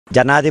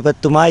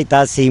ජනාධිපතිතුමා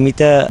ඉතා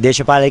සීමිත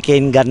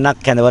දේශපාලකයන් ගණනක්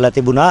කැඳවලා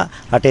තිබුණා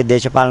රටේ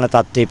දේශපාලන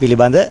තත්ත්වය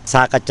පිළිබඳ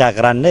සාකච්ඡා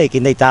කරන්න.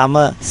 ඒකින්ද ඊටාම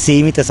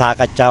සීමිත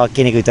සාකච්ඡාවක්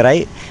කියන එක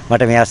විතරයි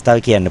මට මේ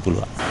අවස්ථාවේ කියන්න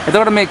පුළුවන්.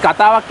 එතකොට මේ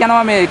කතාවක්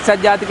යනවා මේ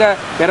එක්සත් ජාතික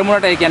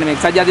පෙරමුණට, ඒ කියන්නේ මේ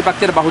එක්සත් ජාතික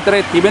පක්ෂයේ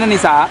බහුතරය තිබෙන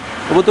නිසා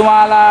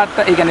ඔබතුමාලාට,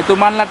 ඒ කියන්නේ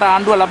තුමන්ලාට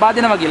ආණ්ඩුව ලබා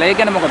දෙනවා කියලා. ඒ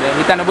කියන්නේ මොකද?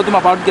 හිතන්නේ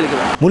ඔබතුමා පෞද්ගලික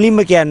කියලා. මුලින්ම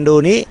කියන්න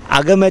ඕනේ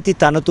අගමැති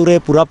තනතුරේ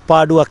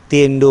පුරප්පාඩුවක්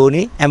තියෙන්න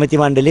ඕනේ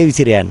ඇමති මණ්ඩලයේ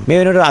විසිර යන්න. මේ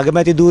වෙනකොට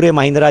අගමැති ධූරයේ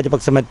මහින්ද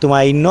රාජපක්ෂ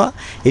මැතිතුමා ඉන්නවා.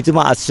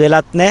 එතුමා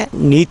අස්වෙලත් නැහැ.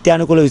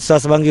 නීත්‍යානුකූල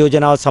විශ්වාසභංග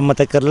යෝජනාව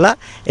සම්මත කරලා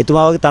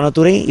එතුමාගේ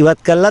තනතුරෙන්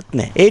ඉවත් කළත්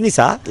නැහැ. ඒ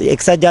නිසා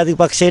එක්සත්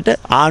ජාතික පක්ෂයට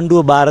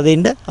ආණ්ඩුව බාර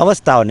දෙන්න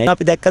අවස්ථාවක් නැහැ.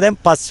 අපි දැක්ක දැන්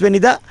 5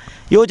 වෙනිදා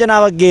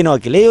යෝජනාවක් ගේනවා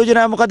කියලා. ඒ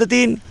යෝජනාව මොකද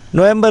තියෙන්නේ?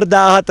 නොවැම්බර්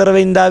 14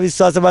 වෙනිදා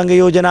විශ්වාසභංග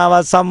යෝජනාව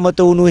සම්මත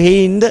වුණු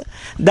හේින්ද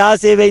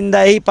 16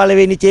 වෙනිදා එහි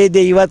පළවෙනි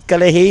ඡේදය ඉවත්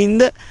කළ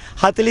හේින්ද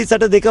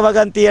 48 දෙක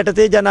වගන්තිය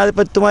යටතේ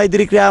ජනාධිපතිතුමා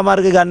ඉදිරි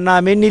ක්‍රියාමාර්ග ගන්නා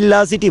මෙන්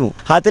ඉල්ලා සිටිමු.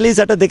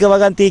 48 දෙක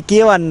වගන්තිය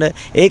කියවන්න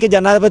ඒක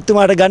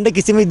ජනාධිපතිතුමාට ගන්න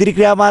කිසිම ඉදිරි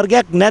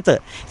ක්‍රියාමාර්ගයක් නැත.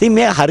 ඉතින්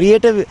මේ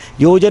හරියට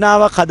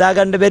යෝජනාවක්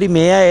හදාගන්න බැරි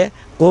මේ අය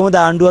කොහොමද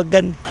ආණ්ඩුවක්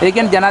ගන්න? ඒ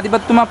කියන්නේ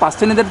ජනාධිපතිතුමා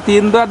 5 වෙනිදාට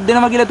තීන්දුවක්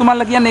දෙනවා කියලා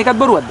තුමන්ලා කියන්නේ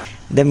ඒකත් බොරුවක්ද?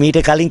 දැන් මීට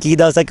කලින් කී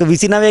දවසක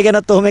 29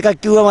 ගැනත් ඔහොම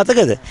එකක් කිව්වා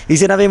මතකද?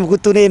 29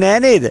 මුකුත් උනේ නෑ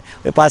නේද?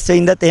 ඔය 5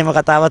 වෙනිදාත් එහෙම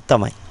කතාවක්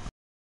තමයි.